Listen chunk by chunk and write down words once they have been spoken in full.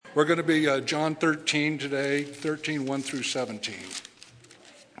We're going to be John 13 today, 13, 1 through 17.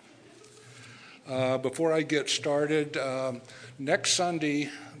 Before I get started, next Sunday,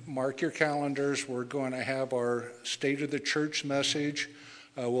 mark your calendars, we're going to have our State of the Church message.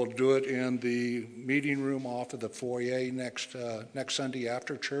 We'll do it in the meeting room off of the foyer next Sunday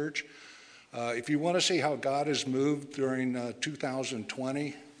after church. If you want to see how God has moved during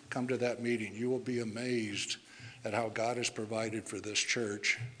 2020, come to that meeting. You will be amazed at how God has provided for this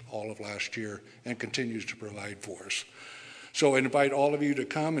church all of last year and continues to provide for us. So I invite all of you to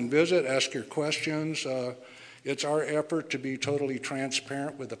come and visit, ask your questions. It's our effort to be totally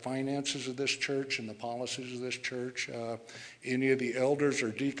transparent with the finances of this church and the policies of this church. Any of the elders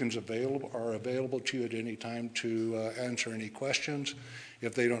or deacons are available to you at any time to answer any questions.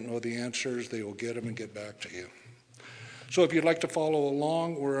 If they don't know the answers, they will get them and get back to you. So if you'd like to follow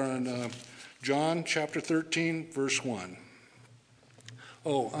along, we're on John chapter 13, verse 1.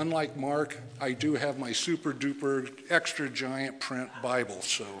 Oh, unlike Mark, I do have my super duper extra giant print Bible.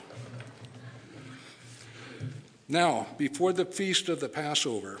 So now, before the feast of the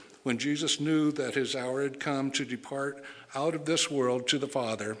Passover, when Jesus knew that his hour had come to depart out of this world to the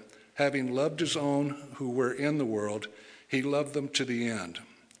Father, having loved his own who were in the world, he loved them to the end.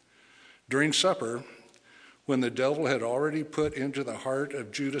 During supper, when the devil had already put into the heart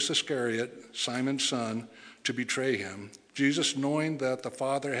of Judas Iscariot, Simon's son, to betray him, Jesus, knowing that the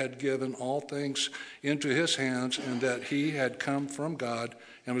Father had given all things into his hands and that he had come from God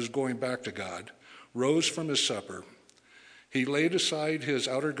and was going back to God, rose from his supper. He laid aside his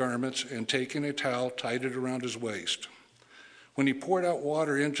outer garments and, taking a towel, tied it around his waist. When he poured out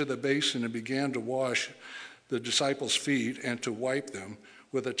water into the basin and began to wash the disciples' feet and to wipe them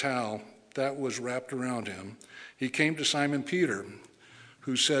with a towel that was wrapped around him, he came to Simon Peter,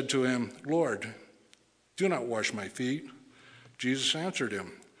 who said to him, "Lord, do not wash my feet." Jesus answered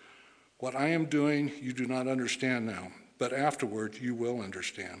him, "What I am doing you do not understand now, but afterward you will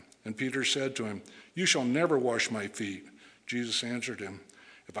understand." And Peter said to him, "You shall never wash my feet." Jesus answered him,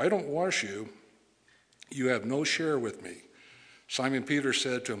 "If I don't wash you, you have no share with me." Simon Peter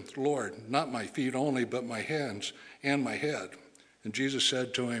said to him, "Lord, not my feet only, but my hands and my head." And Jesus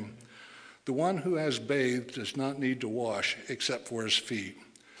said to him, "The one who has bathed does not need to wash except for his feet,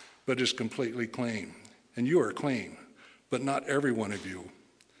 but is completely clean. And you are clean, but not every one of you."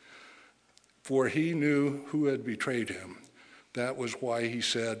 For he knew who had betrayed him. That was why he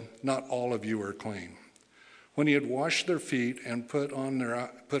said, "Not all of you are clean." When he had washed their feet and put on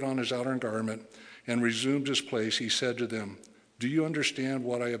his outer garment and resumed his place, he said to them, "Do you understand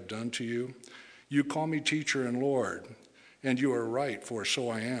what I have done to you? You call me teacher and Lord, and you are right, for so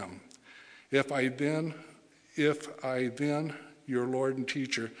I am. If I then, your Lord and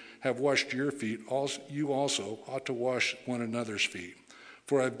teacher, have washed your feet, you also ought to wash one another's feet.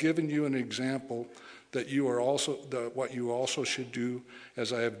 For I've given you an example that what you also should do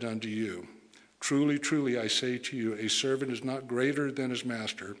as I have done to you. Truly, truly, I say to you, a servant is not greater than his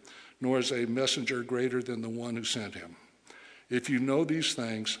master, nor is a messenger greater than the one who sent him. If you know these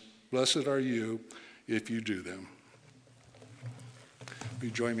things, blessed are you if you do them." Will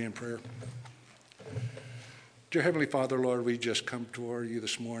you join me in prayer? Dear Heavenly Father, Lord, we just come toward you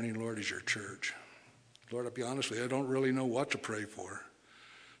this morning, Lord, as your church. Lord, I'll be honest with you, I don't really know what to pray for.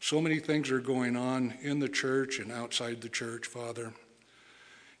 So many things are going on in the church and outside the church, Father.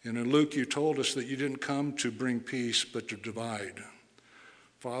 And in Luke, you told us that you didn't come to bring peace, but to divide.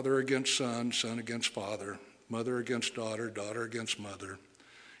 Father against son, son against father, mother against daughter, daughter against mother,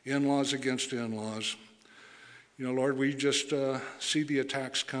 in-laws against in-laws. You know, Lord, we just see the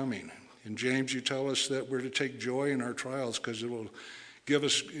attacks coming. In James, you tell us that we're to take joy in our trials because it will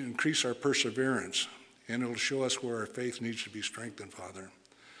increase our perseverance, and it'll show us where our faith needs to be strengthened, Father.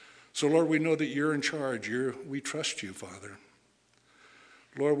 So, Lord, we know that you're in charge. We trust you, Father.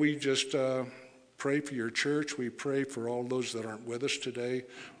 Lord, we just pray for your church. We pray for all those that aren't with us today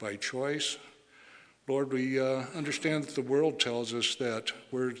by choice. Lord, we understand that the world tells us that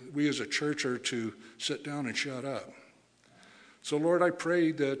we as a church are to sit down and shut up. So, Lord, I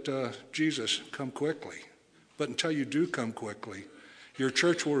pray that Jesus, come quickly. But until you do come quickly, your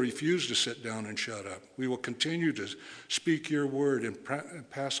church will refuse to sit down and shut up. We will continue to speak your word and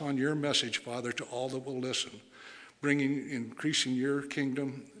pass on your message, Father, to all that will listen, increasing your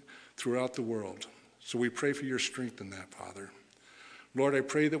kingdom throughout the world. So we pray for your strength in that, Father. Lord, I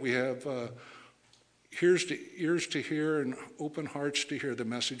pray that we have ears to hear and open hearts to hear the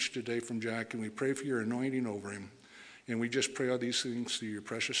message today from Jack, and we pray for your anointing over him. And we just pray all these things through your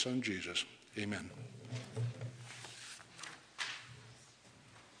precious Son, Jesus. Amen.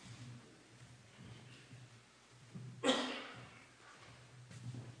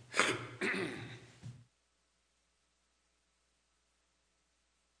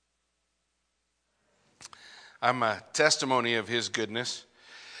 I'm a testimony of his goodness.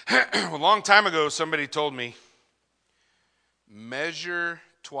 A long time ago, somebody told me, measure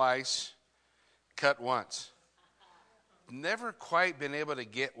twice, cut once. Never quite been able to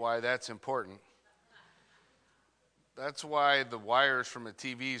get why that's important. That's why the wires from the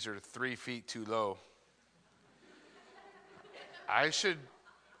TVs are 3 feet too low. I should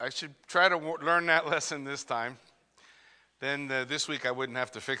try to learn that lesson this time. Then this week I wouldn't have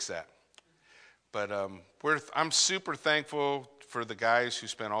to fix that. But I'm super thankful for the guys who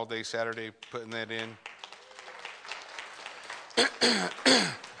spent all day Saturday putting that in.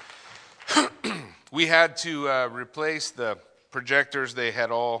 We had to replace the projectors. They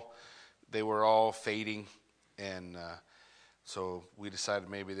were all fading, and so we decided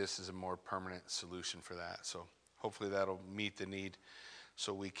maybe this is a more permanent solution for that. So hopefully that'll meet the need,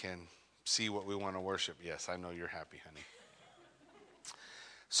 so we can see what we want to worship. Yes, I know you're happy, honey.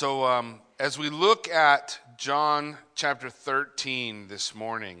 So as we look at John chapter 13 this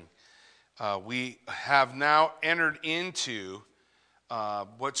morning, we have now entered into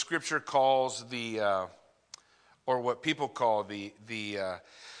what Scripture calls or what people call the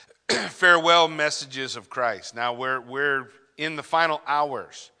farewell messages of Christ. Now we're in the final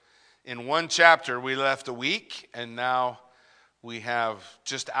hours. In one chapter we left a week, and now we have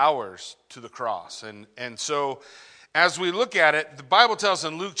just hours to the cross. And so as we look at it, the Bible tells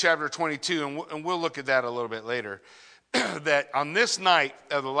in Luke chapter 22, and we'll look at that a little bit later, that on this night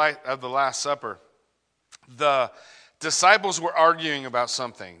of the Last Supper, the disciples were arguing about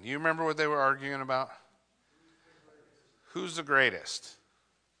something. Do you remember what they were arguing about? Who's the greatest?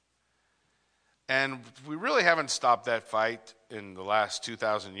 And we really haven't stopped that fight in the last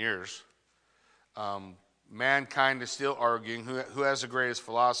 2,000 years. Mankind is still arguing who has the greatest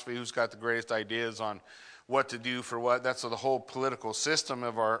philosophy, who's got the greatest ideas on what to do for what. That's the whole political system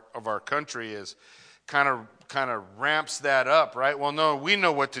of our country is kind of ramps that up, right? Well, no, we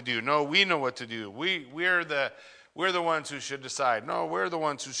know what to do. No, we know what to do. We're the ones who should decide. No, we're the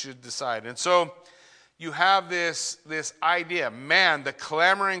ones who should decide. And so you have this idea, the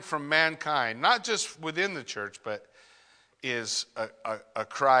clamoring from mankind, not just within the church, but is a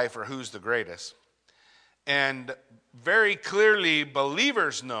cry for who's the greatest. And very clearly,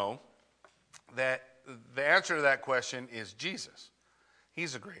 believers know that the answer to that question is Jesus.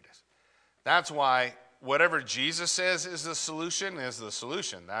 He's the greatest. That's why whatever Jesus says is the solution.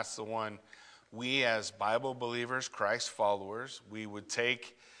 That's the one we as Bible believers, Christ followers, we would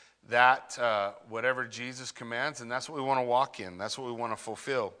take that, whatever Jesus commands, and that's what we want to walk in. That's what we want to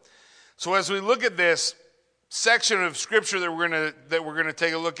fulfill. So as we look at this section of Scripture that we're going to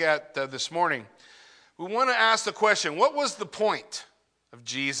take a look at this morning, we want to ask the question, what was the point of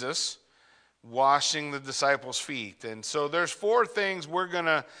Jesus washing the disciples' feet? And so there's 4 things we're going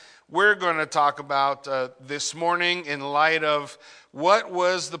to talk about this morning in light of what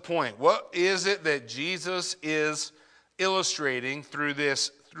was the point. What is it that Jesus is illustrating through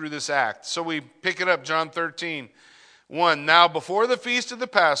this act? So we pick it up, John 13:1. Now before the feast of the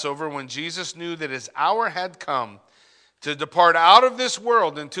Passover, when Jesus knew that his hour had come to depart out of this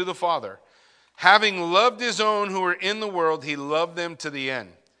world into the Father, having loved his own who were in the world, he loved them to the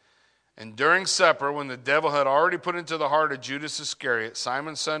end. And during supper, when the devil had already put into the heart of Judas Iscariot,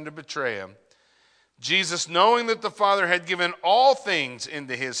 Simon's son, to betray him, Jesus, knowing that the Father had given all things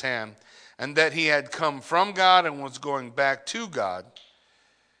into his hand, and that he had come from God and was going back to God,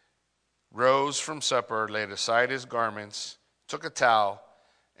 rose from supper, laid aside his garments, took a towel,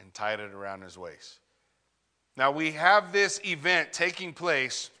 and tied it around his waist. Now we have this event taking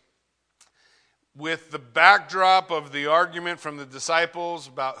place with the backdrop of the argument from the disciples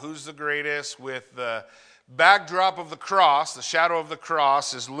about who's the greatest, with the backdrop of the cross, the shadow of the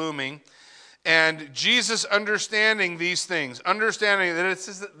cross is looming, and Jesus understanding these things, understanding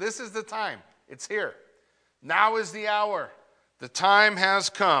that this is the time. It's here. Now is the hour. The time has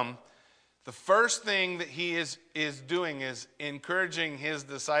come. The first thing that he is doing is encouraging his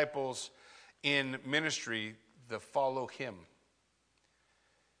disciples in ministry to follow him.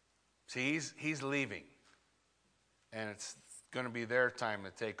 See, he's leaving, and it's going to be their time to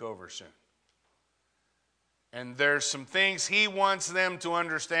take over soon. And there's some things he wants them to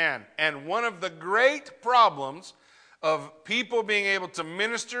understand. And one of the great problems of people being able to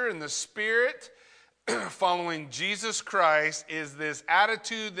minister in the Spirit following Jesus Christ is this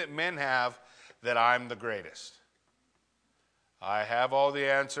attitude that men have that I'm the greatest. I have all the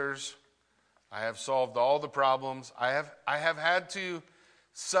answers. I have solved all the problems. I have had to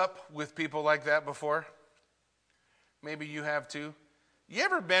sup with people like that before. Maybe you have too. You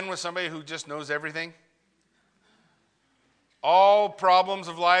ever been with somebody who just knows everything? all problems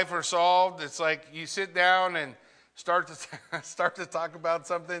of life are solved. It's like you sit down and start to talk about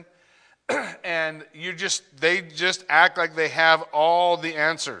something, and they just act like they have all the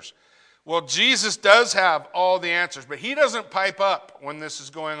answers. Well, Jesus does have all the answers, but he doesn't pipe up when this is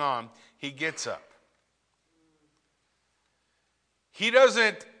going on. He gets up. He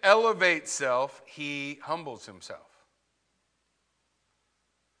doesn't elevate self, he humbles himself.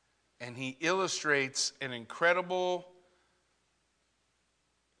 And he illustrates an incredible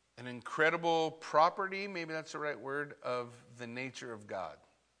property, maybe that's the right word, of the nature of God.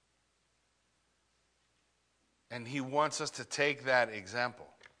 And he wants us to take that example.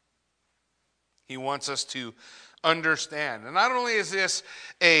 He wants us to understand. And not only is this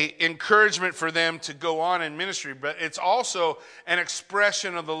an encouragement for them to go on in ministry, but it's also an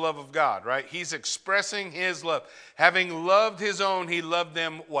expression of the love of God, right? He's expressing his love. Having loved his own, he loved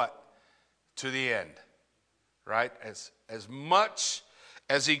them what? To the end, right? As much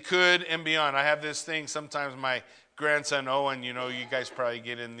as he could and beyond. I have this thing, sometimes my grandson Owen, you guys probably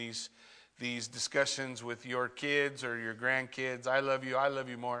get in these discussions with your kids or your grandkids. I love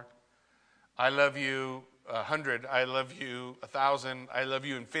you more. I love you 100, I love you 1,000, I love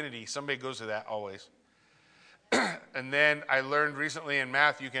you infinity. Somebody goes to that always. And then I learned recently in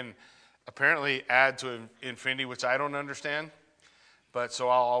math, you can apparently add to infinity, which I don't understand. But so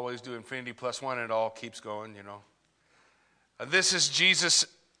I'll always do infinity plus 1, and it all keeps going, This is Jesus,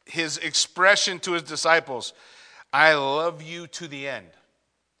 his expression to his disciples. I love you to the end.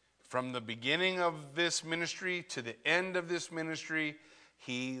 From the beginning of this ministry to the end of this ministry,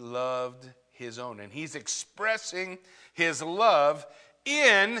 he loved his own. And he's expressing his love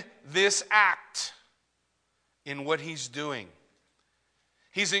in this act, in what he's doing.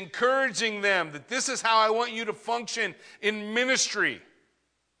 He's encouraging them that this is how I want you to function in ministry.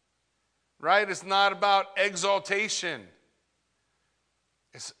 Right? It's not about exaltation.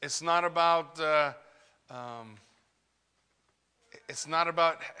 It's not about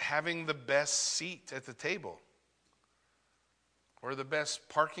having the best seat at the table or the best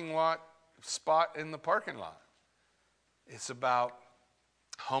parking lot spot in the parking lot. It's about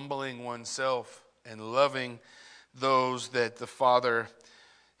humbling oneself and loving those that the Father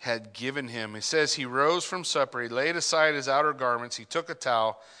had given him. He says he rose from supper, he laid aside his outer garments, he took a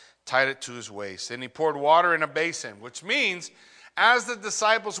towel, tied it to his waist. Then he poured water in a basin, which means as the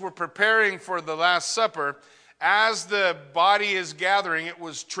disciples were preparing for the Last Supper, as the body is gathering, it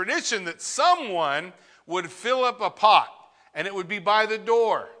was tradition that someone would fill up a pot, and it would be by the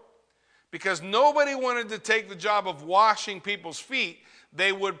door. Because nobody wanted to take the job of washing people's feet,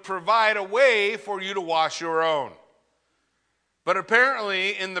 they would provide a way for you to wash your own. But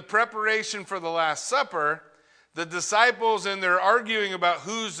apparently, in the preparation for the Last Supper, the disciples, in their arguing about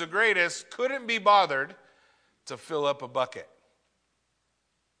who's the greatest, couldn't be bothered to fill up a bucket.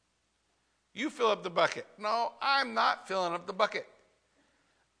 You fill up the bucket. No, I'm not filling up the bucket.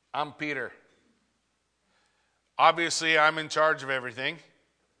 I'm Peter. Obviously, I'm in charge of everything.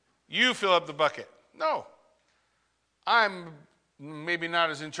 You fill up the bucket. No, I'm maybe not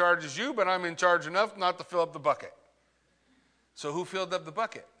as in charge as you, but I'm in charge enough not to fill up the bucket. So who filled up the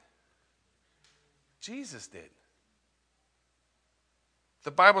bucket? Jesus did.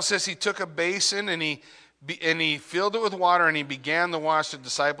 The Bible says he took a basin and he filled it with water and he began to wash the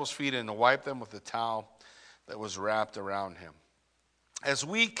disciples' feet and to wipe them with a towel that was wrapped around him. As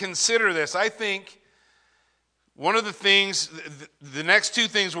we consider this, I think one of the things, the next two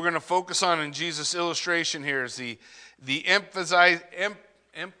things we're going to focus on in Jesus' illustration here is the emphasis.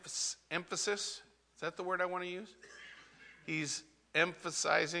 Is that the word I want to use? He's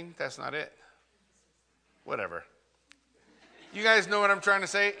emphasizing. That's not it. Whatever. You guys know what I'm trying to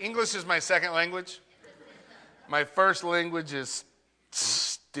say? English is my second language. My first language is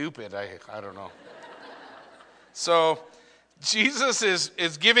stupid. I don't know. So Jesus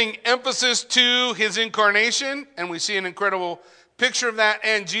is giving emphasis to his incarnation, and we see an incredible picture of that.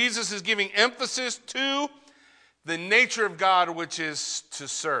 And Jesus is giving emphasis to the nature of God, which is to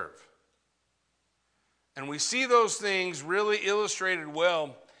serve. And we see those things really illustrated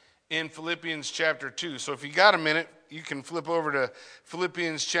well in Philippians chapter 2. So if you got a minute, you can flip over to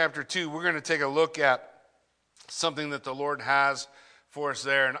Philippians chapter 2. We're going to take a look at something that the Lord has for us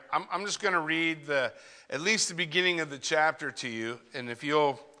there. And I'm just going to read at least the beginning of the chapter to you. And if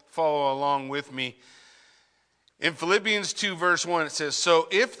you'll follow along with me. In Philippians 2 verse 1 it says, "So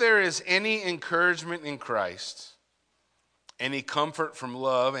if there is any encouragement in Christ, any comfort from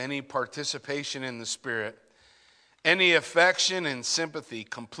love, any participation in the Spirit, any affection and sympathy,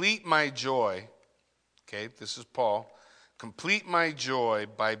 complete my joy." Okay, this is Paul. "Complete my joy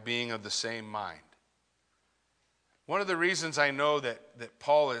by being of the same mind." One of the reasons I know that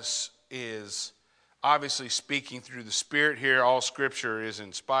Paul is obviously speaking through the Spirit here, all Scripture is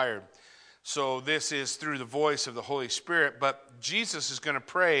inspired. So this is through the voice of the Holy Spirit, but Jesus is going to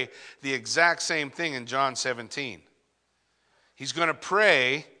pray the exact same thing in John 17. He's going to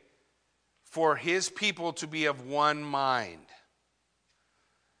pray for his people to be of one mind.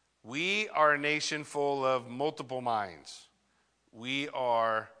 We are a nation full of multiple minds. We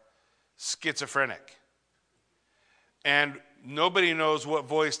are schizophrenic. And nobody knows what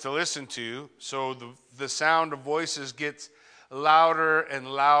voice to listen to, so the sound of voices gets louder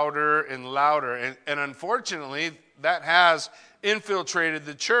and louder and louder. And unfortunately, that has infiltrated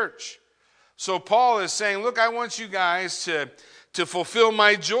the church. So Paul is saying, look, I want you guys to fulfill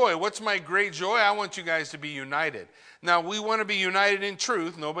my joy. What's my great joy? I want you guys to be united. Now, we want to be united in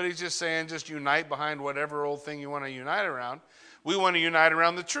truth. Nobody's just saying just unite behind whatever old thing you want to unite around. We want to unite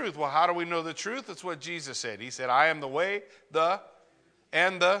around the truth. Well, how do we know the truth? That's what Jesus said. He said, I am the way, no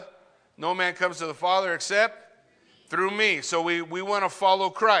man comes to the Father except through me. So we want to follow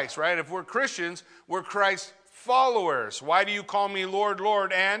Christ, right? If we're Christians, we're Christ followers. Why do you call me Lord,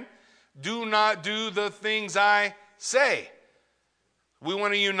 Lord, and do not do the things I say? We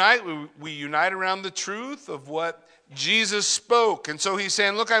want to unite. We unite around the truth of what Jesus spoke. And so he's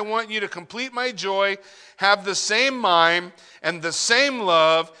saying, look, I want you to complete my joy, have the same mind and the same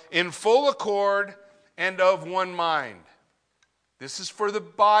love in full accord and of one mind. This is for the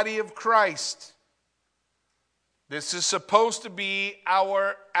body of Christ. This is supposed to be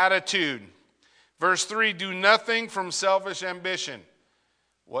our attitude. Verse 3, do nothing from selfish ambition.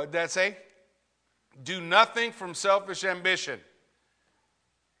 What did that say? Do nothing from selfish ambition.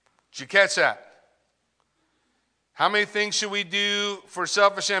 Did you catch that? How many things should we do for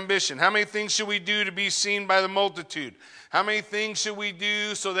selfish ambition? How many things should we do to be seen by the multitude? How many things should we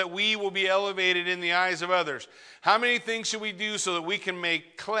do so that we will be elevated in the eyes of others? How many things should we do so that we can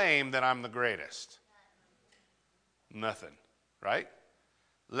make claim that I'm the greatest? Nothing, right?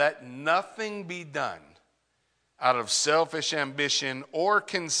 Let nothing be done out of selfish ambition or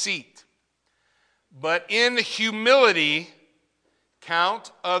conceit, but in humility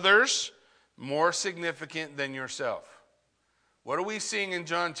count others more significant than yourself. What are we seeing in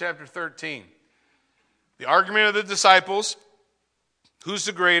John chapter 13? The argument of the disciples. Who's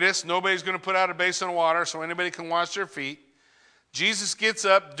the greatest? Nobody's going to put out a basin of water so anybody can wash their feet. Jesus gets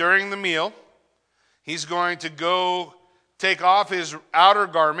up during the meal. He's going to go take off his outer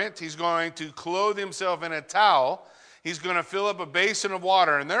garment. He's going to clothe himself in a towel. He's going to fill up a basin of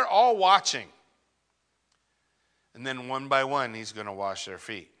water, and they're all watching. And then one by one, he's going to wash their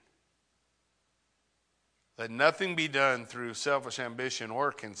feet. Let nothing be done through selfish ambition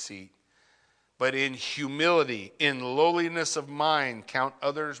or conceit, but in humility, in lowliness of mind, count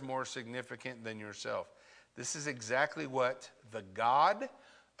others more significant than yourself. This is exactly what the God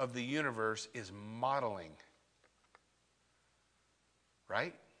of the universe is modeling.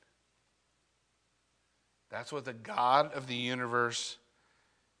 Right? That's what the God of the universe,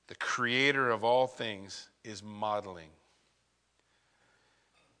 the creator of all things, is modeling.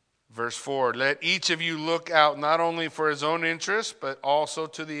 Verse 4, let each of you look out not only for his own interest, but also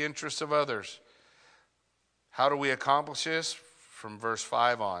to the interests of others. How do we accomplish this? From verse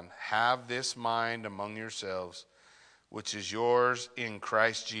 5 on, have this mind among yourselves, which is yours in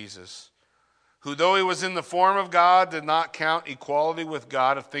Christ Jesus, who though he was in the form of God, did not count equality with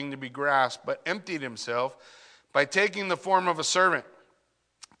God a thing to be grasped, but emptied himself by taking the form of a servant.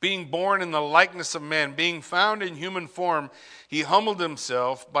 Being born in the likeness of men, being found in human form, he humbled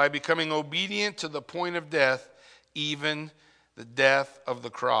himself by becoming obedient to the point of death, even the death of the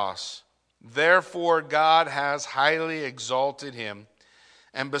cross. Therefore God has highly exalted him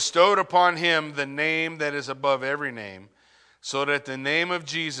and bestowed upon him the name that is above every name, so that at the name of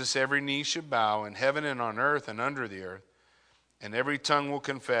Jesus every knee should bow in heaven and on earth and under the earth, and every tongue will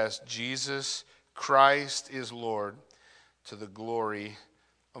confess Jesus Christ is Lord, to the glory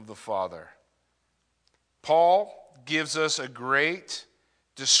of the Father. Paul gives us a great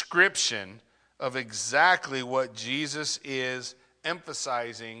description of exactly what Jesus is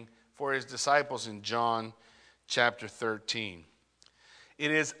emphasizing for his disciples in John chapter 13.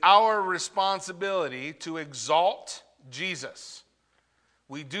 It is our responsibility to exalt Jesus.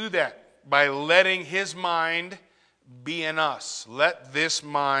 We do that by letting his mind be in us. Let this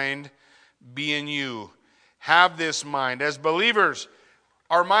mind be in you. Have this mind. As believers,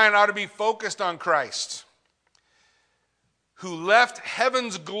 our mind ought to be focused on Christ, who left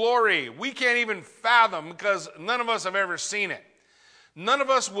heaven's glory. We can't even fathom, because none of us have ever seen it. None of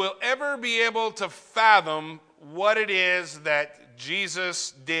us will ever be able to fathom what it is that that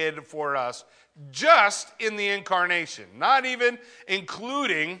Jesus did for us just in the incarnation, not even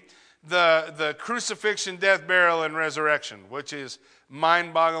including the crucifixion, death, burial, and resurrection, which is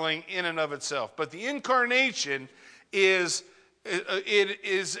mind-boggling in and of itself. But the incarnation is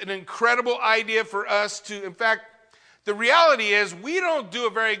an incredible idea for us to, in fact, the reality is we don't do a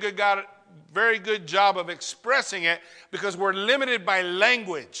very good job of expressing it because we're limited by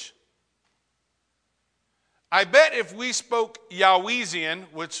language. I bet if we spoke Yahwezian,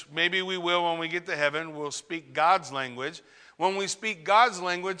 which maybe we will when we get to heaven, we'll speak God's language. When we speak God's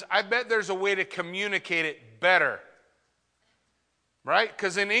language, I bet there's a way to communicate it better. Right?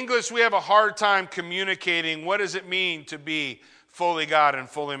 Because in English, we have a hard time communicating what does it mean to be fully God and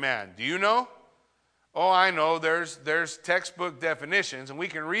fully man. Do you know? Oh, I know. There's textbook definitions, and we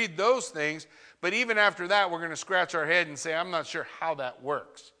can read those things, but even after that, we're going to scratch our head and say, I'm not sure how that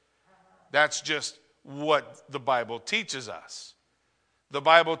works. That's just what the Bible teaches us. The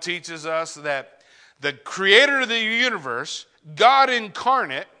Bible teaches us that the creator of the universe, God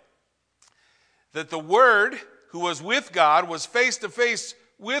incarnate, that the Word who was with God, was face to face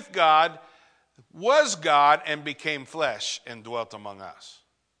with God, was God, and became flesh and dwelt among us.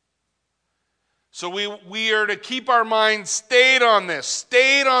 So we are to keep our minds stayed on this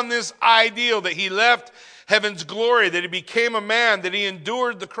ideal that he left heaven's glory, that he became a man, that he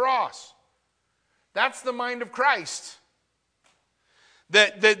endured the cross. That's the mind of Christ.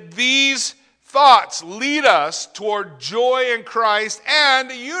 That these thoughts lead us toward joy in Christ and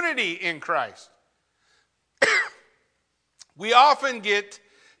unity in Christ. We often get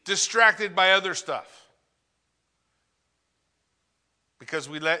distracted by other stuff because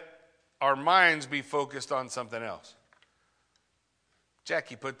we let our minds be focused on something else.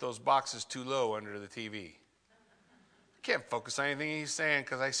 Jackie put those boxes too low under the TV. I can't focus on anything he's saying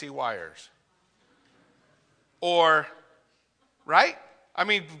because I see wires. Or, right? I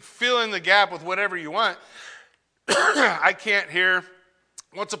mean, fill in the gap with whatever you want. I can't hear,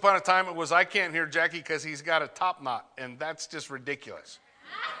 once upon a time it was, I can't hear Jackie because he's got a top knot, and that's just ridiculous.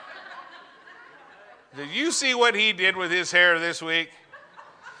 Did you see what he did with his hair this week?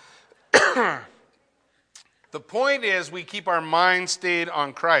 The point is we keep our mind stayed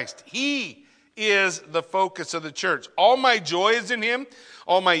on Christ. He is the focus of the church. All my joy is in him.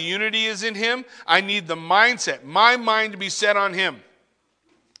 All my unity is in him. I need the mindset, my mind to be set on him.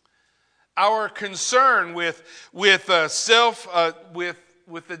 Our concern with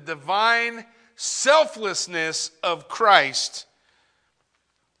the divine selflessness of Christ,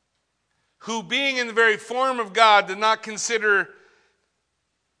 who being in the very form of God did not consider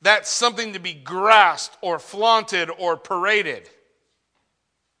that something to be grasped or flaunted or paraded.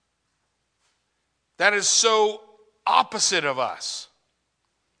 That is so opposite of us.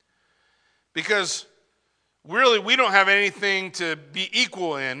 Because really we don't have anything to be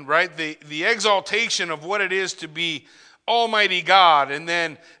equal in, right? The exaltation of what it is to be Almighty God and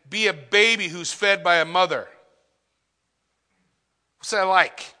then be a baby who's fed by a mother. What's that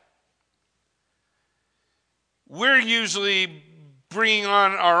like? We're usually bringing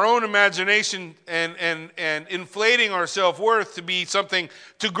on our own imagination and inflating our self-worth to be something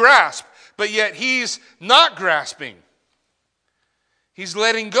to grasp. But yet he's not grasping. He's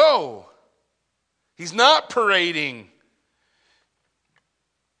letting go. He's not parading.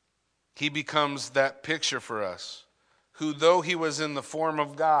 He becomes that picture for us, who though he was in the form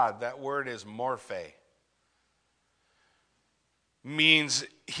of God, that word is morphe, means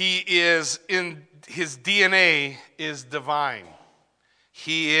he is in his DNA is divine.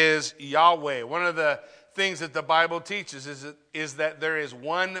 He is Yahweh. One of the things that the Bible teaches is that there is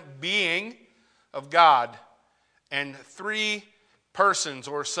one being of God and three persons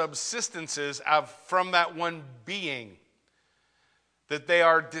or subsistences from that one being. That they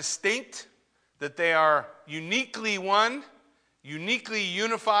are distinct, that they are uniquely one, uniquely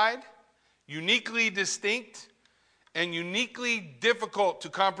unified, uniquely distinct, and uniquely difficult to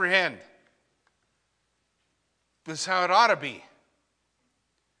comprehend. This is how it ought to be.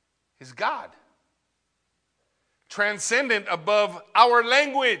 Is God. Transcendent above our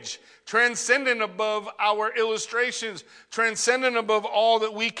language, transcendent above our illustrations, transcendent above all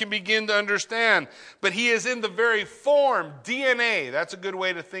that we can begin to understand. But he is in the very form, DNA. That's a good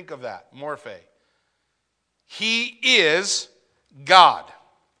way to think of that, morphe. He is God,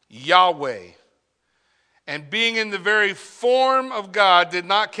 Yahweh. And being in the very form of God did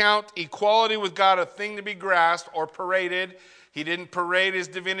not count equality with God a thing to be grasped or paraded. He didn't parade his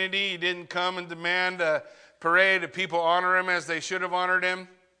divinity. He didn't come and demand a parade of people honor him as they should have honored him.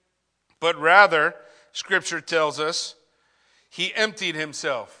 But rather, Scripture tells us, he emptied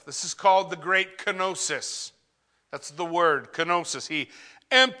himself. This is called the great kenosis. That's the word, kenosis. He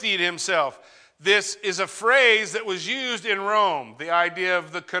emptied himself. This is a phrase that was used in Rome, the idea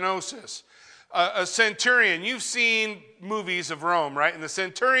of the kenosis. A centurion, you've seen movies of Rome, right? And the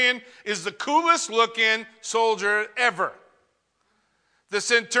centurion is the coolest looking soldier ever. The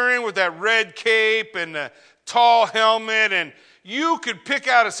centurion with that red cape and the tall helmet, and you could pick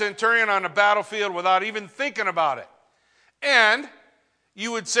out a centurion on a battlefield without even thinking about it. And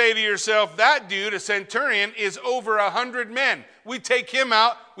you would say to yourself, that dude, a centurion, is over 100 men. We take him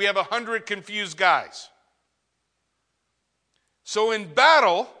out, we have 100 confused guys. So in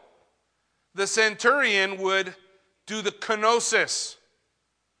battle, the centurion would do the kenosis.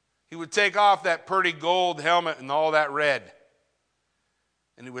 He would take off that pretty gold helmet and all that red.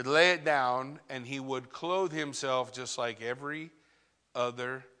 And he would lay it down, and he would clothe himself just like every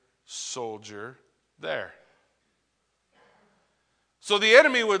other soldier there. So the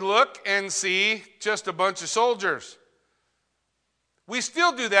enemy would look and see just a bunch of soldiers. We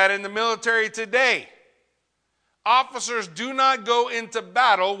still do that in the military today. Officers do not go into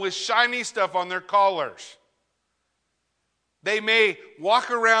battle with shiny stuff on their collars. They may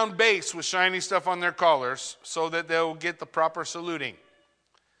walk around base with shiny stuff on their collars so that they'll get the proper saluting.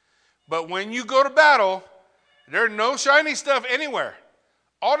 But when you go to battle, there's no shiny stuff anywhere.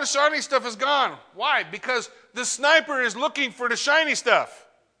 All the shiny stuff is gone. Why? Because the sniper is looking for the shiny stuff.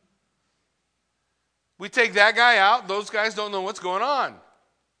 We take that guy out. Those guys don't know what's going on.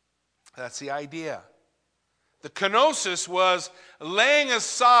 That's the idea. The kenosis was laying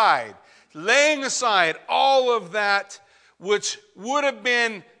aside all of that which would have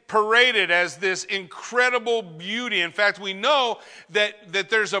been paraded as this incredible beauty. In fact, we know that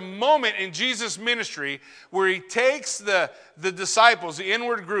there's a moment in Jesus' ministry where he takes the disciples, the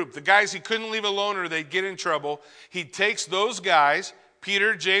inward group, the guys he couldn't leave alone or they'd get in trouble. He takes those guys,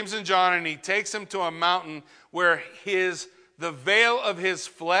 Peter, James, and John, and he takes them to a mountain where the veil of his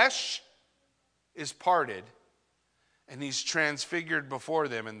flesh is parted, and he's transfigured before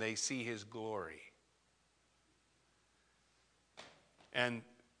them, and they see his glory. And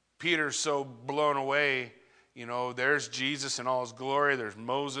Peter's so blown away, there's Jesus in all his glory. There's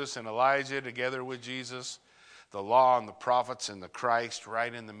Moses and Elijah together with Jesus, the law and the prophets and the Christ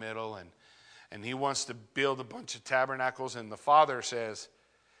right in the middle. And he wants to build a bunch of tabernacles. And the Father says,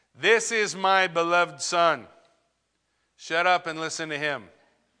 "This is my beloved Son. Shut up and listen to him."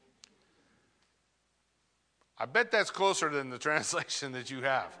 I bet that's closer than the translation that you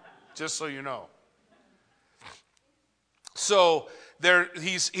have, just so you know. So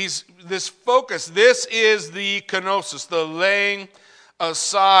he's this focus. This is the kenosis, the laying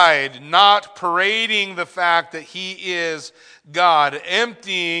aside, not parading the fact that he is God,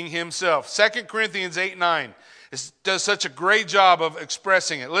 emptying himself. 2 Corinthians 8:9 does such a great job of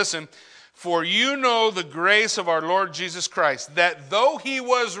expressing it. Listen, "For you know the grace of our Lord Jesus Christ, that though he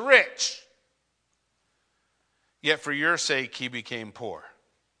was rich, yet for your sake he became poor."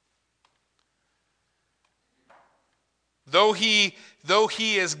 Though he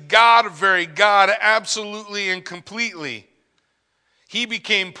is God, very God, absolutely and completely, he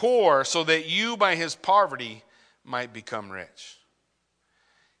became poor so that you by his poverty might become rich.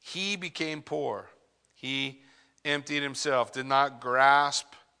 He became poor. He emptied himself, did not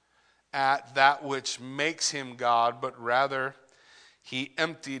grasp at that which makes him God, but rather he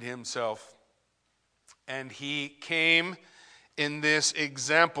emptied himself. And he came in this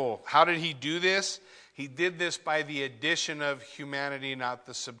example. How did he do this? He did this by the addition of humanity, not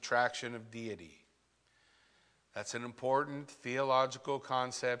the subtraction of deity. That's an important theological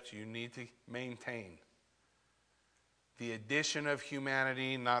concept you need to maintain. The addition of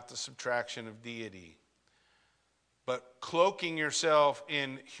humanity, not the subtraction of deity. But cloaking yourself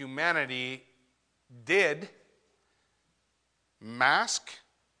in humanity did mask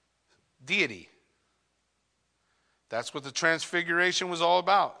deity. That's what the transfiguration was all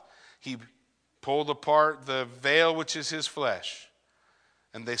about. He pulled apart the veil which is his flesh,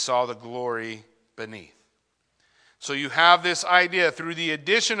 and they saw the glory beneath. So you have this idea, through the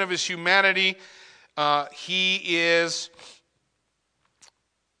addition of his humanity, he is,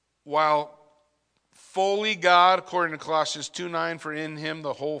 while fully God, according to Colossians 2:9, "For in him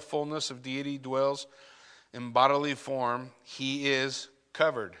the whole fullness of deity dwells in bodily form," he is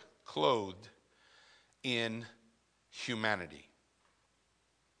covered, clothed in humanity.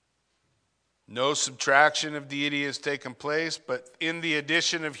 No subtraction of deity has taken place, but in the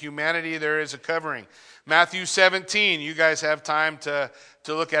addition of humanity, there is a covering. Matthew 17, you guys have time to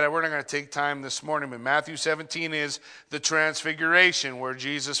look at it. We're not going to take time this morning, but Matthew 17 is the transfiguration where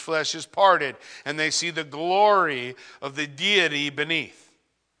Jesus' flesh is parted, and they see the glory of the deity beneath.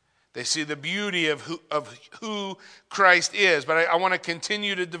 They see the beauty of who Christ is. But I want to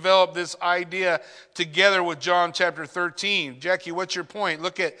continue to develop this idea together with John chapter 13. Jackie, what's your point?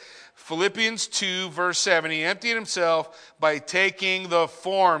 Look at Philippians 2, verse 7. He emptied himself by taking the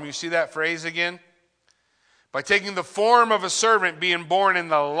form. You see that phrase again? By taking the form of a servant, being born in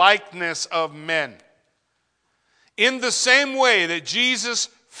the likeness of men. In the same way that Jesus'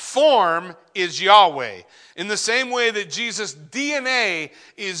 form is Yahweh, in the same way that Jesus' DNA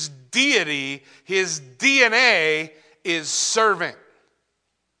is deity, his DNA is servant.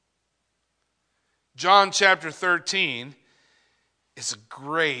 John chapter 13 is a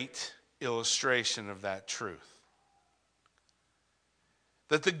great illustration of that truth.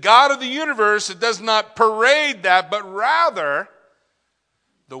 That the God of the universe does not parade that, but rather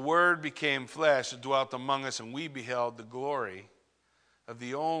the Word became flesh and dwelt among us, and we beheld the glory of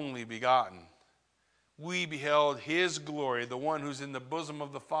the only begotten. We beheld his glory, the one who's in the bosom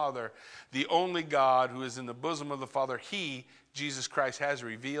of the Father, the only God who is in the bosom of the Father. He, Jesus Christ, has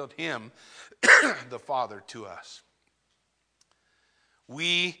revealed him, the Father, to us.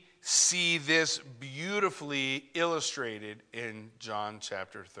 We see this beautifully illustrated in John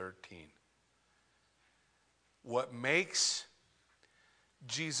chapter 13. What makes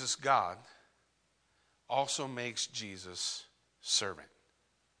Jesus God also makes Jesus servant.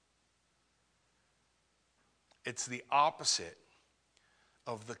 It's the opposite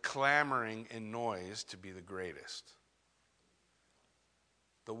of the clamoring and noise to be the greatest.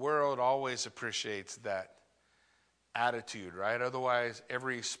 The world always appreciates that attitude, right? Otherwise,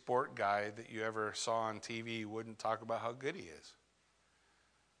 every sport guy that you ever saw on TV wouldn't talk about how good he is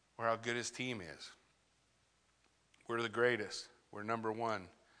or how good his team is. We're the greatest. We're number one.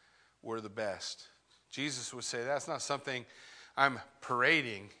 We're the best. Jesus would say, that's not something I'm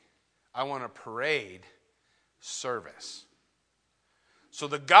parading. I want to parade service. So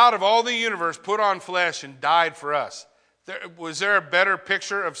the God of all the universe put on flesh and died for us. Was there a better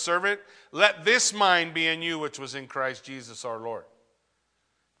picture of servant? Let this mind be in you, which was in Christ Jesus our Lord.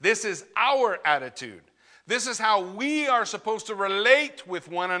 This is our attitude. This is how we are supposed to relate with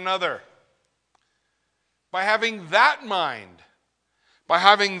one another. By having that mind, by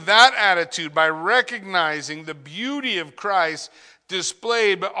having that attitude, by recognizing the beauty of Christ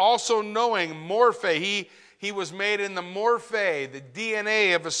displayed, but also knowing morphe. He was made in the morphe, the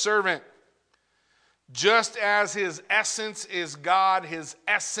DNA of a servant. Just as his essence is God, his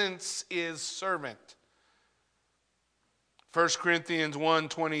essence is servant. 1 Corinthians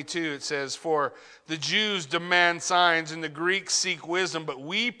 1:22, it says, for the Jews demand signs and the Greeks seek wisdom, but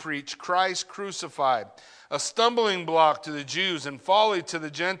we preach Christ crucified, a stumbling block to the Jews and folly to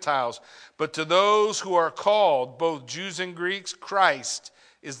the Gentiles. But to those who are called, both Jews and Greeks, Christ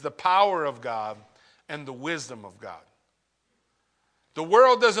is the power of God and the wisdom of God. The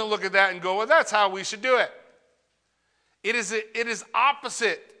world doesn't look at that and go, well, that's how we should do it. It is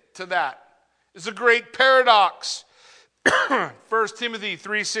opposite to that. It's a great paradox. 1 Timothy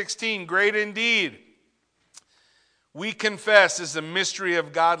 3:16, great indeed. We confess is the mystery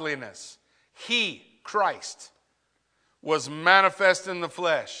of godliness. He, Christ, was manifest in the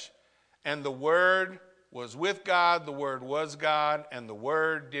flesh, and the Word was with God, the Word was God, and the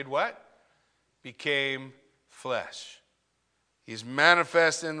Word did what? Became flesh. He's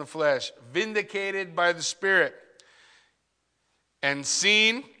manifest in the flesh, vindicated by the Spirit, and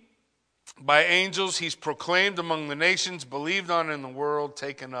seen by angels. He's proclaimed among the nations, believed on in the world,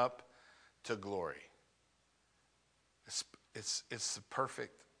 taken up to glory. It's the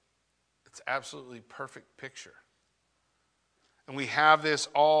perfect, it's absolutely perfect picture. And we have this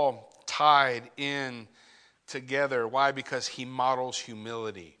all tied in together. Why? Because he models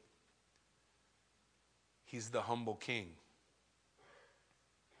humility. He's the humble king.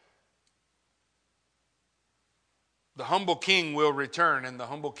 The humble king will return, and the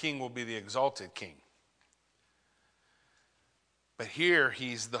humble king will be the exalted king. But here,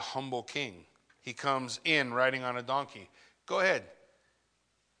 he's the humble king. He comes in riding on a donkey. Go ahead.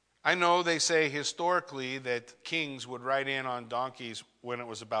 I know they say historically that kings would ride in on donkeys when it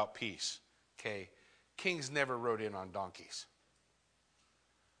was about peace. Okay, kings never rode in on donkeys.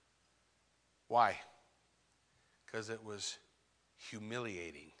 Why? Because it was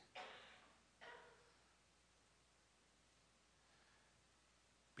humiliating.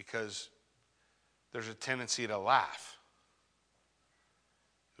 Because there's a tendency to laugh.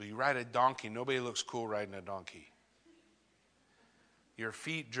 When you ride a donkey, nobody looks cool riding a donkey. Your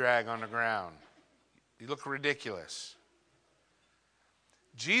feet drag on the ground. You look ridiculous.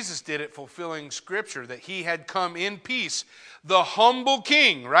 Jesus did it fulfilling Scripture, that he had come in peace. The humble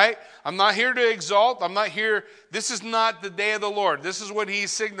king, right? I'm not here to exalt. I'm not here. This is not the day of the Lord. This is what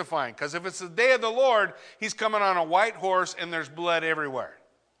he's signifying. Because if it's the day of the Lord, he's coming on a white horse and there's blood everywhere.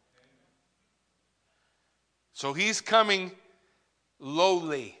 So he's coming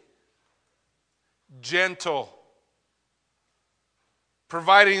lowly, gentle,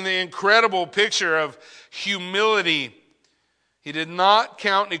 providing the incredible picture of humility. He did not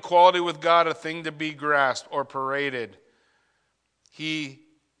count equality with God a thing to be grasped or paraded. He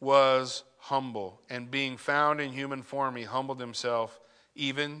was humble, and being found in human form, he humbled himself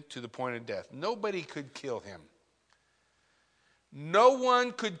even to the point of death. Nobody could kill him. No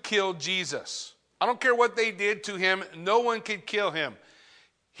one could kill Jesus. I don't care what they did to him. No one could kill him.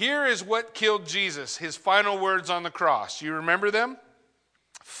 Here is what killed Jesus, his final words on the cross. You remember them?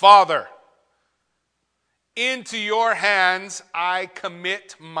 Father, into your hands I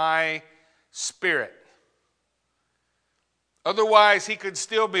commit my spirit. Otherwise, he could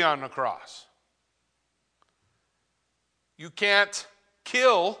still be on the cross. You can't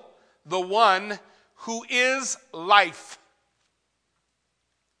kill the one who is life.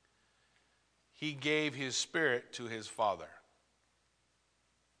 He gave his spirit to his Father.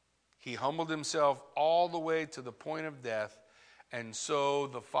 He humbled himself all the way to the point of death, and so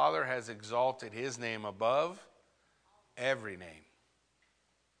the Father has exalted his name above every name.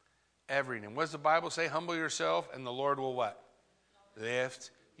 Every name. What does the Bible say? Humble yourself, and the Lord will what?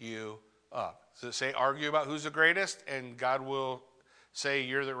 Lift you up. Does it say argue about who's the greatest, and God will say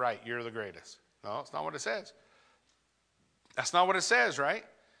you're the right, you're the greatest? No, it's not what it says. That's not what it says, right?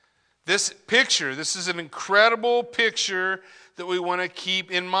 This picture, this is an incredible picture that we want to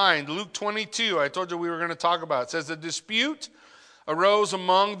keep in mind. Luke 22, I told you we were going to talk about. It says, the dispute arose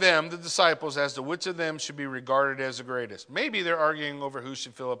among them, the disciples, as to which of them should be regarded as the greatest. Maybe they're arguing over who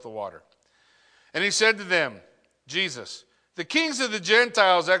should fill up the water. And he said to them, Jesus, the kings of the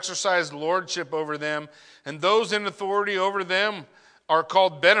Gentiles exercise lordship over them, and those in authority over them are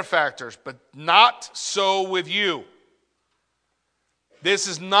called benefactors, but not so with you. This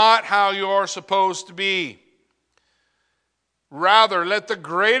is not how you're supposed to be. Rather, let the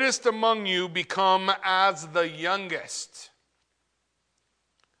greatest among you become as the youngest,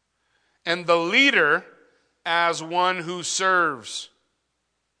 and the leader as one who serves.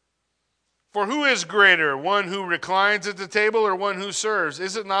 For who is greater, one who reclines at the table or one who serves?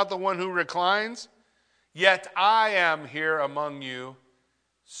 Is it not the one who reclines? Yet I am here among you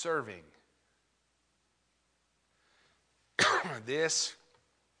serving. This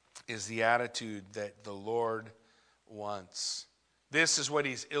is the attitude that the Lord wants. This is what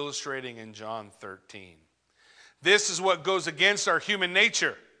he's illustrating in John 13. This is what goes against our human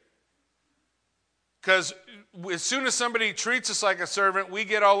nature. Because as soon as somebody treats us like a servant, we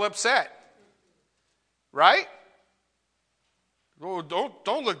get all upset. Right? Oh,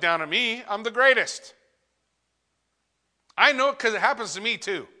 don't look down at me. I'm the greatest. I know it because it happens to me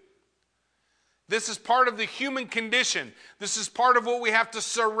too. This is part of the human condition. This is part of what we have to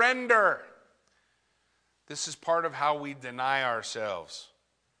surrender. This is part of how we deny ourselves,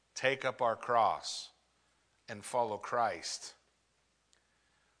 take up our cross, and follow Christ.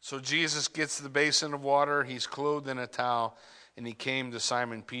 So Jesus gets the basin of water. He's clothed in a towel, and he came to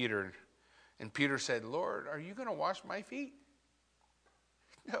Simon Peter. And Peter said, Lord, are you going to wash my feet?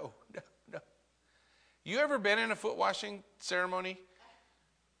 No. You ever been in a foot washing ceremony?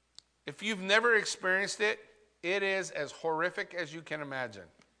 If you've never experienced it, it is as horrific as you can imagine.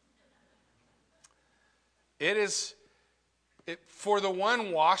 For the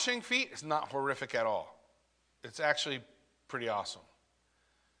one washing feet, it's not horrific at all. It's actually pretty awesome.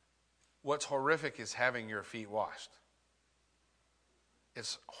 What's horrific is having your feet washed.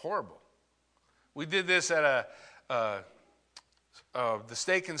 It's horrible. We did this at the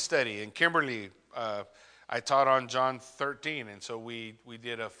Stake and Study in Kimberly. I taught on John 13, and so we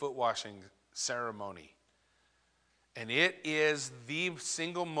did a foot washing ceremony. And it is the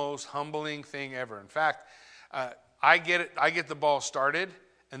single most humbling thing ever. In fact, I get the ball started,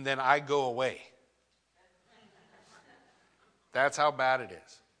 and then I go away. That's how bad it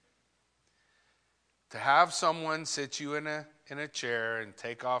is. To have someone sit you in a chair and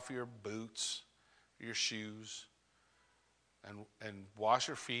take off your boots, your shoes, and wash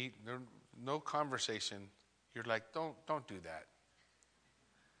your feet, no conversation. You're like, don't do that.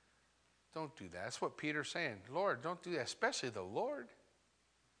 Don't do that. That's what Peter's saying. Lord, don't do that. Especially the Lord.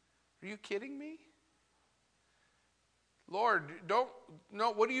 Are you kidding me? Lord,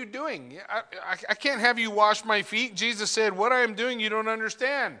 what are you doing? I can't have you wash my feet. Jesus said, what I am doing you don't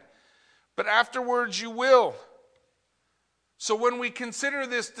understand. But afterwards you will. So when we consider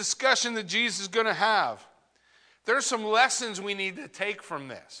this discussion that Jesus is going to have, there are some lessons we need to take from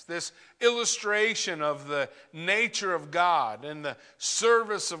this illustration of the nature of God and the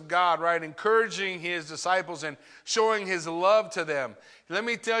service of God, right? Encouraging his disciples and showing his love to them. Let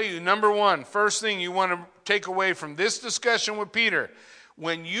me tell you, number one, first thing you want to take away from this discussion with Peter,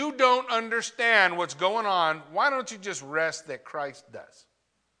 when you don't understand what's going on, why don't you just rest that Christ does?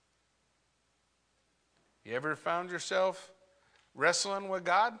 You ever found yourself wrestling with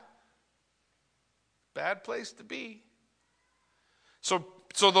God? Bad place to be. So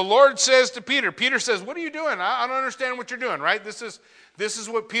the Lord says to Peter, Peter says, what are you doing? I don't understand what you're doing, right? This is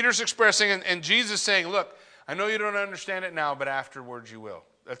what Peter's expressing, and Jesus saying, look, I know you don't understand it now, but afterwards you will.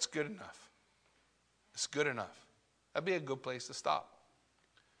 That's good enough. It's good enough. That'd be a good place to stop.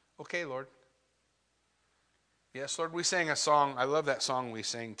 Okay, Lord. Yes, Lord, we sang a song. I love that song we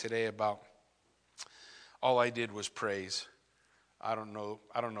sang today about all I did was praise. I don't know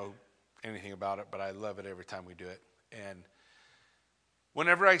anything about it, but I love it every time we do it. And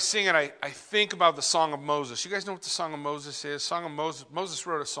whenever I sing it, I think about the Song of Moses. You guys know what the Song of Moses is? Song of Moses. Moses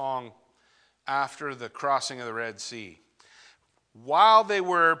wrote a song after the crossing of the Red Sea. While they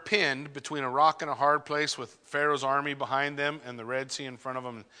were pinned between a rock and a hard place with Pharaoh's army behind them and the Red Sea in front of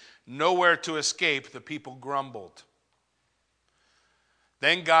them, nowhere to escape, the people grumbled.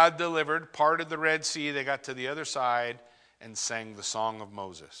 Then God delivered, parted the Red Sea, they got to the other side and sang the Song of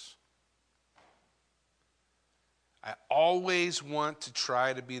Moses. I always want to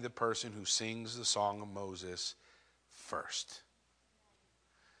try to be the person who sings the Song of Moses first.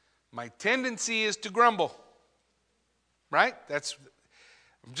 My tendency is to grumble, right?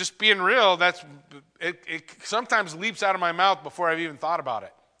 I'm just being real. It sometimes leaps out of my mouth before I've even thought about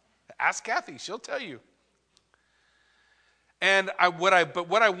it. Ask Kathy; she'll tell you. And what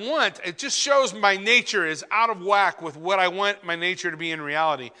I want, it just shows my nature is out of whack with what I want my nature to be in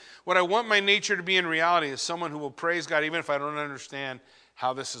reality. What I want my nature to be in reality is someone who will praise God even if I don't understand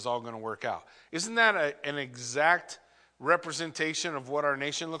how this is all going to work out. Isn't that an exact representation of what our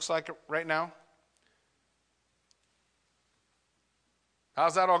nation looks like right now?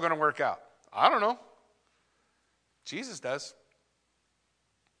 How's that all going to work out? I don't know. Jesus does.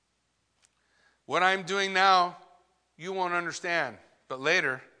 What I'm doing now, you won't understand, but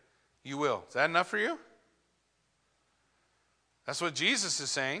later you will. Is that enough for you? That's what Jesus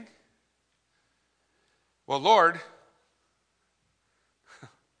is saying. Well, Lord,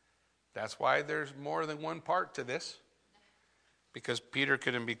 that's why there's more than one part to this, because Peter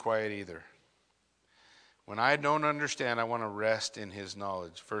couldn't be quiet either. When I don't understand, I want to rest in his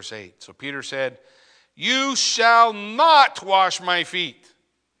knowledge. Verse 8. So Peter said, "You shall not wash my feet."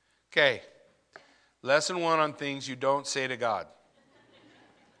 Okay. Lesson 1 on things you don't say to God.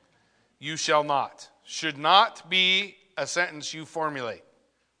 You shall not. Should not be a sentence you formulate,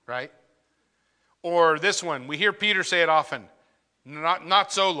 right? Or this one, we hear Peter say it often.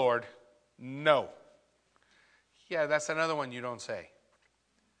 Not so, Lord. No. Yeah, that's another one you don't say.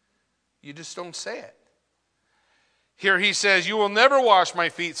 You just don't say it. Here he says, "You will never wash my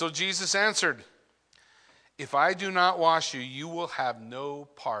feet." So Jesus answered, "If I do not wash you, you will have no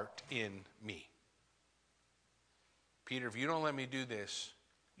part in me." Peter, if you don't let me do this,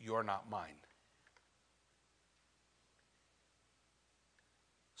 you're not mine.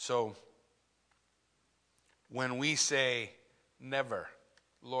 So, when we say never,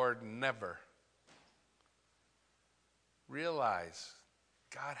 Lord, never, realize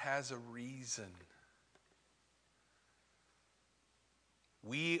God has a reason.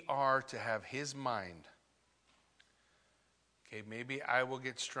 We are to have his mind. Okay, maybe I will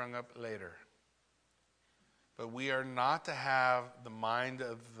get strung up later. But we are not to have the mind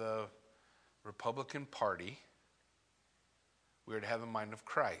of the Republican Party. We are to have the mind of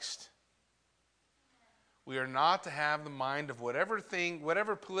Christ. We are not to have the mind of whatever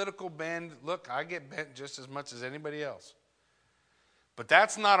political bend. Look, I get bent just as much as anybody else. But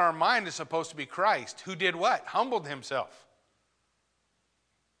that's not our mind. It's supposed to be Christ, who did what? Humbled himself.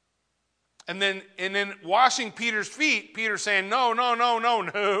 And then washing Peter's feet, Peter's saying, no.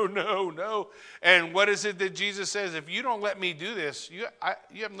 And what is it that Jesus says? If you don't let me do this, you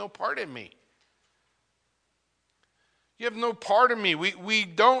have no part in me. You have no part in me. We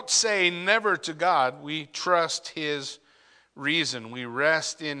don't say never to God. We trust his reason. We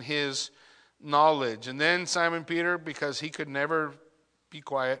rest in his knowledge. And then Simon Peter, because he could never be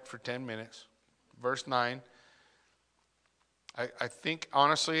quiet for 10 minutes, verse 9, I think,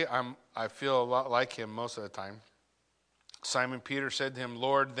 honestly, I feel a lot like him most of the time. Simon Peter said to him,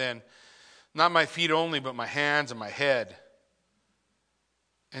 "Lord, then, not my feet only, but my hands and my head."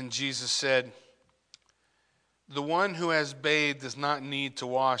 And Jesus said, The one who has bathed does not need to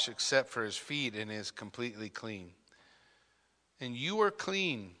wash except for his feet and is completely clean. And you are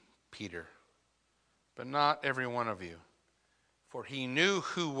clean, Peter, but not every one of you. For he knew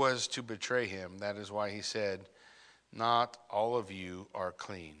who was to betray him. That is why he said, not all of you are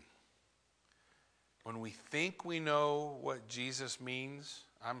clean. When we think we know what Jesus means,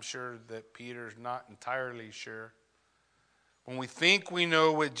 I'm sure that Peter's not entirely sure. When we think we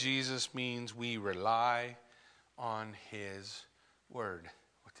know what Jesus means, we rely on his word.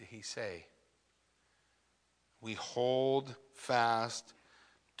 What did he say? We hold fast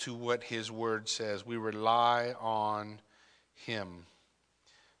to what his word says. We rely on him.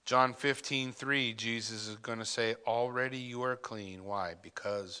 John 15:3, Jesus is going to say, already you are clean. Why?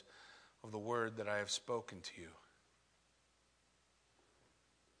 Because of the word that I have spoken to you.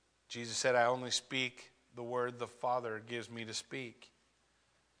 Jesus said, I only speak the word the Father gives me to speak.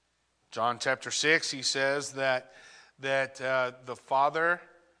 John chapter 6, he says that the Father,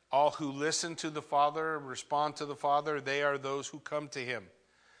 all who listen to the Father, respond to the Father, they are those who come to him.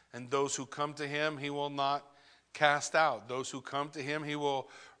 And those who come to him, he will not cast out. Those who come to him, he will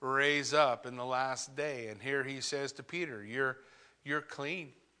raise up in the last day. And here he says to Peter, you're clean.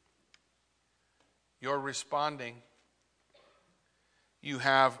 You're responding. You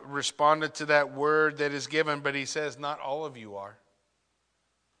have responded to that word that is given, but he says not all of you are.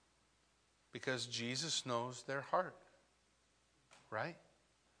 Because Jesus knows their heart. Right?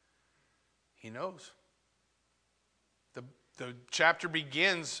 He knows. The chapter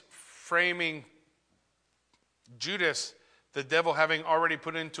begins framing Judas, the devil having already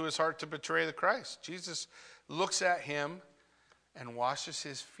put into his heart to betray the Christ. Jesus looks at him and washes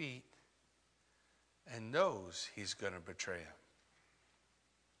his feet and knows he's going to betray him.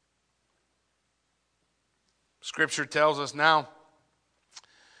 Scripture tells us now,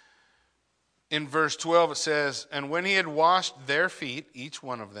 in verse 12 it says, and when he had washed their feet, each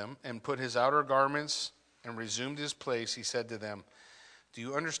one of them, and put his outer garments and resumed his place, he said to them, do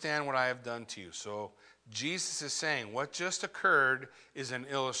you understand what I have done to you? So Jesus is saying what just occurred is an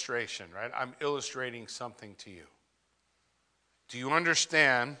illustration, right? I'm illustrating something to you. Do you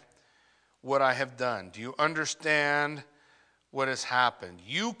understand what I have done? Do you understand what has happened?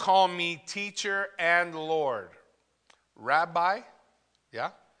 You call me teacher and Lord. Rabbi,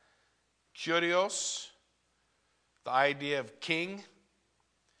 yeah? Kyrios, the idea of king.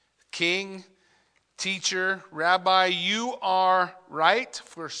 King, teacher, rabbi, you are right,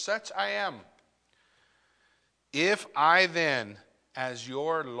 for such I am. If I then, as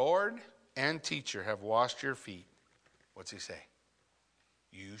your Lord and teacher, have washed your feet, what's he say?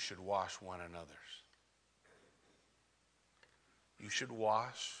 You should wash one another's. You should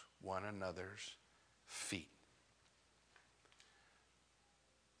wash one another's feet.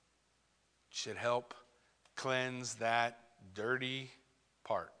 Should help cleanse that dirty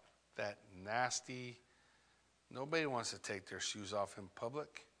part, that nasty. Nobody wants to take their shoes off in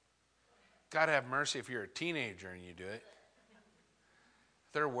public. God have mercy if you're a teenager and you do it.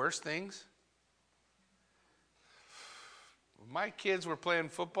 There are worse things. When my kids were playing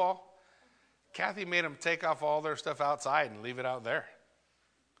football, Kathy made them take off all their stuff outside and leave it out there.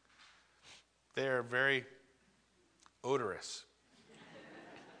 They are very odorous.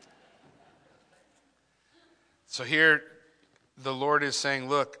 So here the Lord is saying,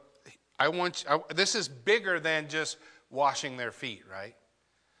 look, this is bigger than just washing their feet, right?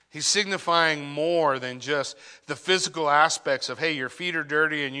 He's signifying more than just the physical aspects of, hey, your feet are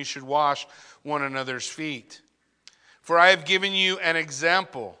dirty and you should wash one another's feet. For I have given you an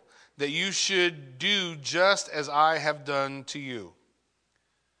example that you should do just as I have done to you.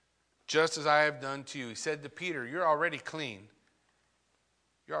 Just as I have done to you. He said to Peter, you're already clean.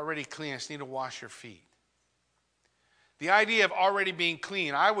 You're already clean. I just need to wash your feet. The idea of already being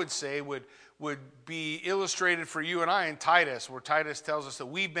clean, I would say, would be illustrated for you and I in Titus, where Titus tells us that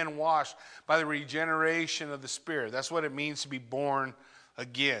we've been washed by the regeneration of the Spirit. That's what it means to be born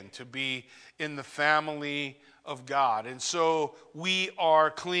again, to be in the family of God. And so we are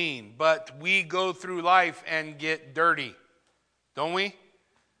clean, but we go through life and get dirty, don't we?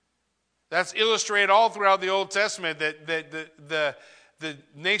 That's illustrated all throughout the Old Testament, that the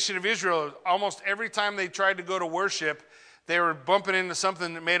nation of Israel, almost every time they tried to go to worship, they were bumping into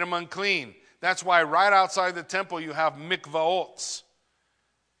something that made them unclean. That's why right outside the temple you have mikvaot.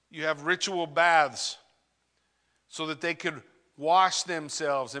 You have ritual baths so that they could wash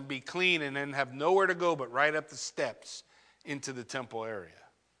themselves and be clean and then have nowhere to go but right up the steps into the temple area.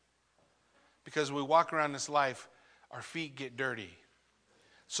 Because we walk around this life, our feet get dirty.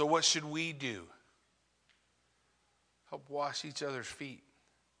 So what should we do? Help wash each other's feet.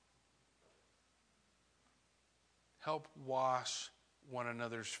 Help wash one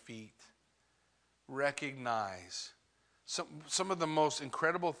another's feet. Recognize some of the most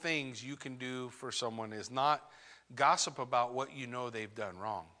incredible things you can do for someone is not gossip about what you know they've done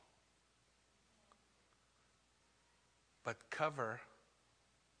wrong, but cover.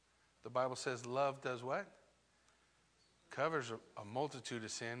 The Bible says love does what? Covers a multitude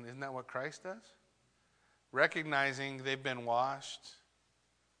of sin. Isn't that what Christ does? Recognizing they've been washed.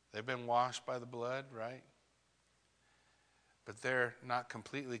 They've been washed by the blood, right? But they're not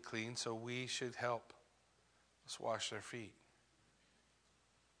completely clean, so we should help. Let's wash their feet.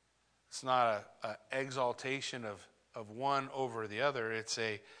 It's not an exaltation of one over the other. It's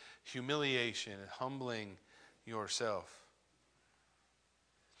a humiliation, humbling yourself.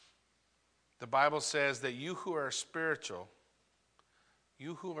 The Bible says that you who are spiritual,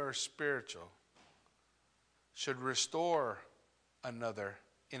 should restore another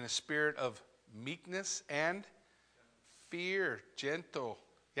in a spirit of meekness and fear, gentle.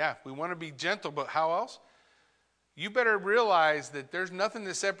 Yeah, we want to be gentle, but how else? You better realize that there's nothing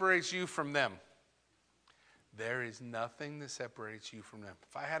that separates you from them. There is nothing that separates you from them.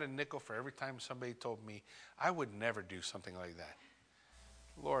 If I had a nickel for every time somebody told me, I would never do something like that.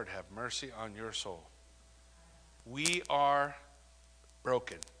 Lord, have mercy on your soul. We are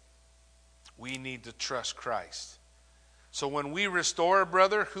broken. We need to trust Christ. So when we restore a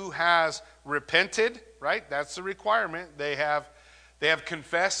brother who has repented, right? That's the requirement. They have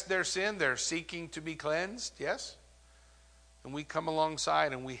confessed their sin. They're seeking to be cleansed. Yes? And we come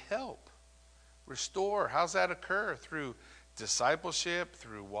alongside and we help. Restore. How's that occur? Through discipleship,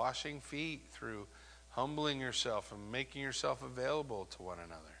 through washing feet, through humbling yourself and making yourself available to one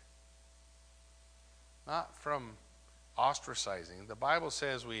another. Not from ostracizing. The Bible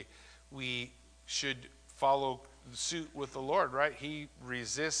says we should follow suit with the Lord, right? He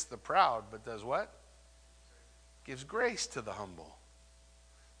resists the proud, but does what? Gives grace to the humble.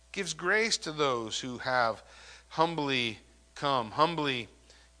 Gives grace to those who have humbly come, humbly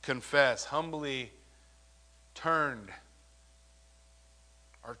confessed, humbly turned,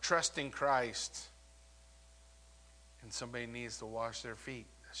 are trusting Christ, and somebody needs to wash their feet.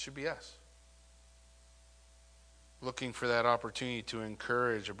 That should be us. Looking for that opportunity to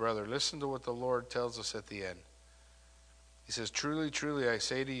encourage a brother. Listen to what the Lord tells us at the end. He says, truly, truly, I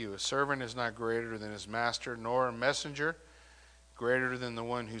say to you, a servant is not greater than his master, nor a messenger greater than the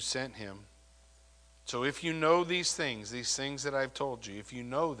one who sent him. So if you know these things that I've told you, if you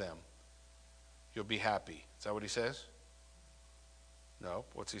know them, you'll be happy. Is that what he says? No.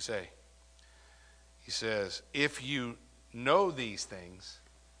 What's he say? He says, if you know these things,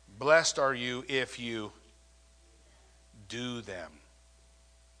 blessed are you if you do them.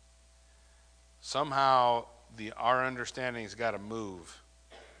 Somehow our understanding's got to move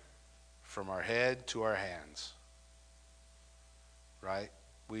from our head to our hands. Right?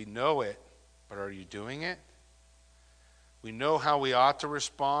 We know it, but are you doing it? We know how we ought to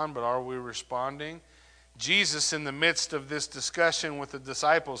respond, but are we responding? Jesus, in the midst of this discussion with the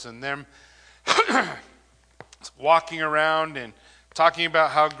disciples and them walking around and talking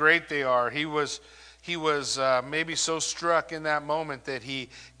about how great they are, he was maybe so struck in that moment that he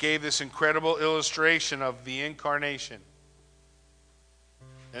gave this incredible illustration of the incarnation.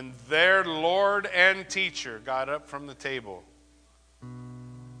 And their Lord and teacher got up from the table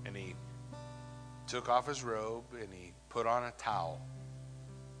and he took off his robe and he put on a towel.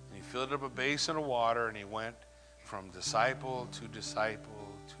 And he filled up a basin of water and he went from disciple to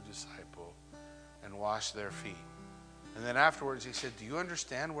disciple to disciple and washed their feet. And then afterwards he said, do you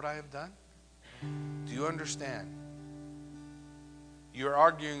understand what I have done? Do you understand? You're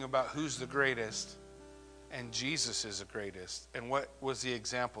arguing about who's the greatest, and Jesus is the greatest. And what was the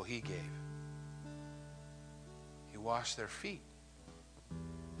example he gave? He washed their feet.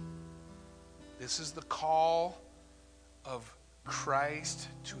 This is the call of Christ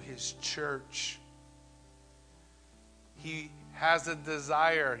to his church. He has a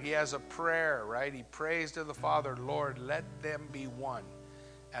desire. He has a prayer, right? He prays to the Father, Lord, let them be one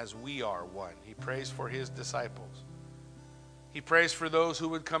as we are one. He prays for his disciples. He prays for those who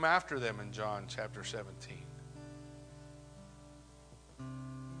would come after them in John chapter 17.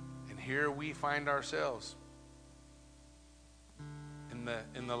 And here we find ourselves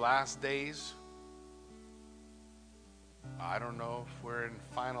in the last days. I don't know if we're in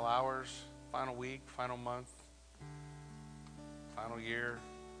final hours, final week, final month, final year.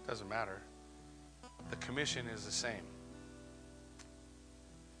 Doesn't matter. The commission is the same.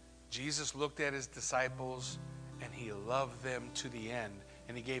 Jesus looked at his disciples and he loved them to the end.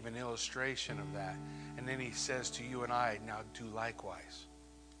 And he gave an illustration of that. And then he says to you and I, now do likewise.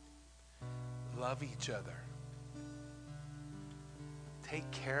 Love each other. take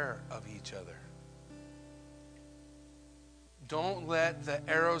care of each other. Don't let the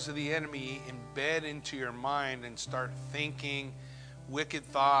arrows of the enemy embed into your mind and start thinking wicked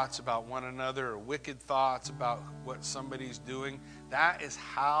thoughts about one another or wicked thoughts about what somebody's doing. That is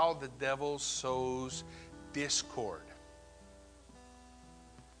how the devil sows discord.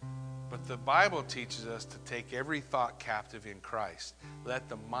 But the Bible teaches us to take every thought captive in Christ. Let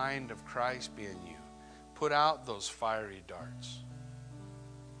the mind of Christ be in you. Put out those fiery darts.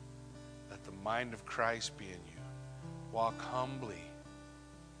 Let the mind of Christ be in you. Walk humbly.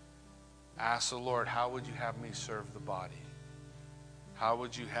 Ask the Lord, how would you have me serve the body? How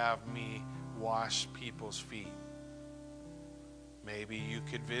would you have me wash people's feet? Maybe you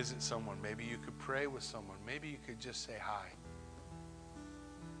could visit someone. Maybe you could pray with someone. Maybe you could just say hi.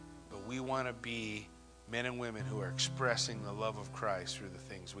 But we want to be men and women who are expressing the love of Christ through the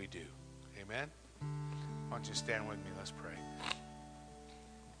things we do. Amen? Why don't you stand with me? Let's pray.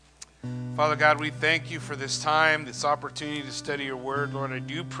 Father God, we thank you for this time, this opportunity to study your word. Lord, I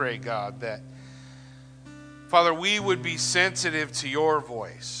do pray, God, that, Father, we would be sensitive to your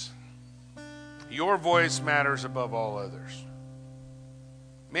voice. Your voice matters above all others.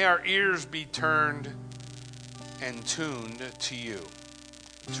 May our ears be turned and tuned to you,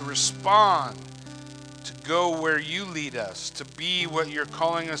 to respond, to go where you lead us, to be what you're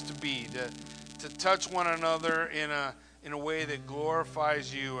calling us to be, to touch one another in a way that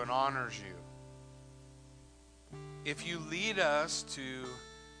glorifies you and honors you. If you lead us to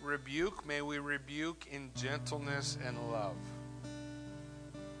rebuke, may we rebuke in gentleness and love.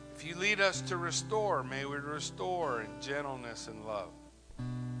 If you lead us to restore, may we restore in gentleness and love.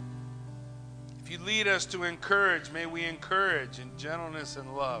 If you lead us to encourage, may we encourage in gentleness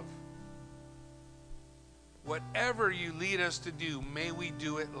and love. Whatever you lead us to do, may we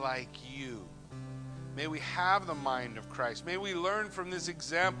do it like you. May we have the mind of Christ. May we learn from this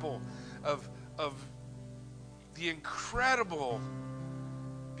example of the incredible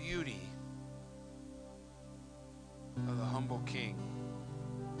beauty of the humble king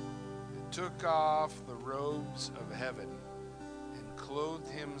that took off the robes of heaven and clothed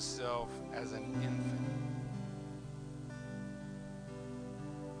himself as an infant.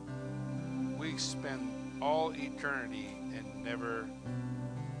 We spend all eternity and never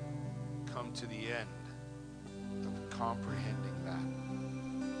come to the end of comprehending that.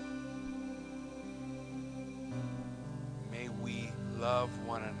 May we love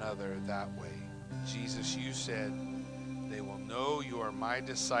one another that way. Jesus, you said, they will know you are my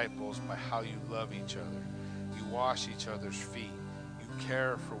disciples by how you love each other. You wash each other's feet. You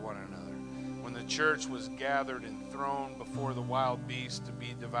care for one another. When the church was gathered and thrown before the wild beasts to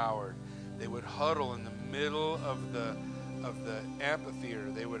be devoured, they would huddle in the middle of the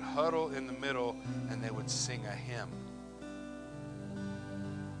amphitheater. They would huddle in the middle and they would sing a hymn.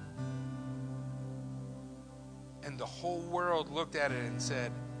 And the whole world looked at it and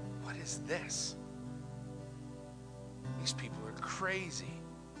said, what is this? These people are crazy.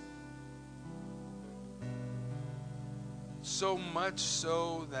 So much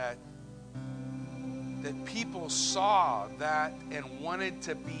so that people saw that and wanted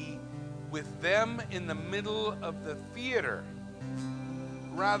to be with them in the middle of the theater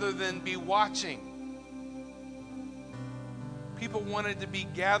rather than be watching. People wanted to be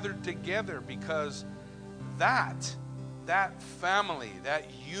gathered together because that family, that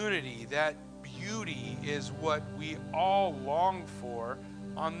unity, that beauty is what we all long for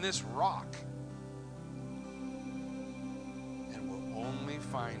on this rock. And we'll only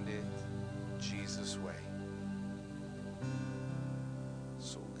find it Jesus' way.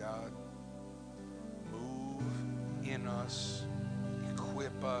 So God, move in us,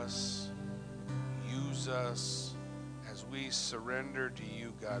 equip us, use us as we surrender to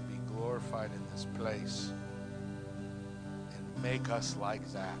you, God. Be glorified in this place and make us like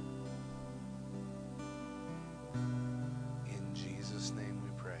that.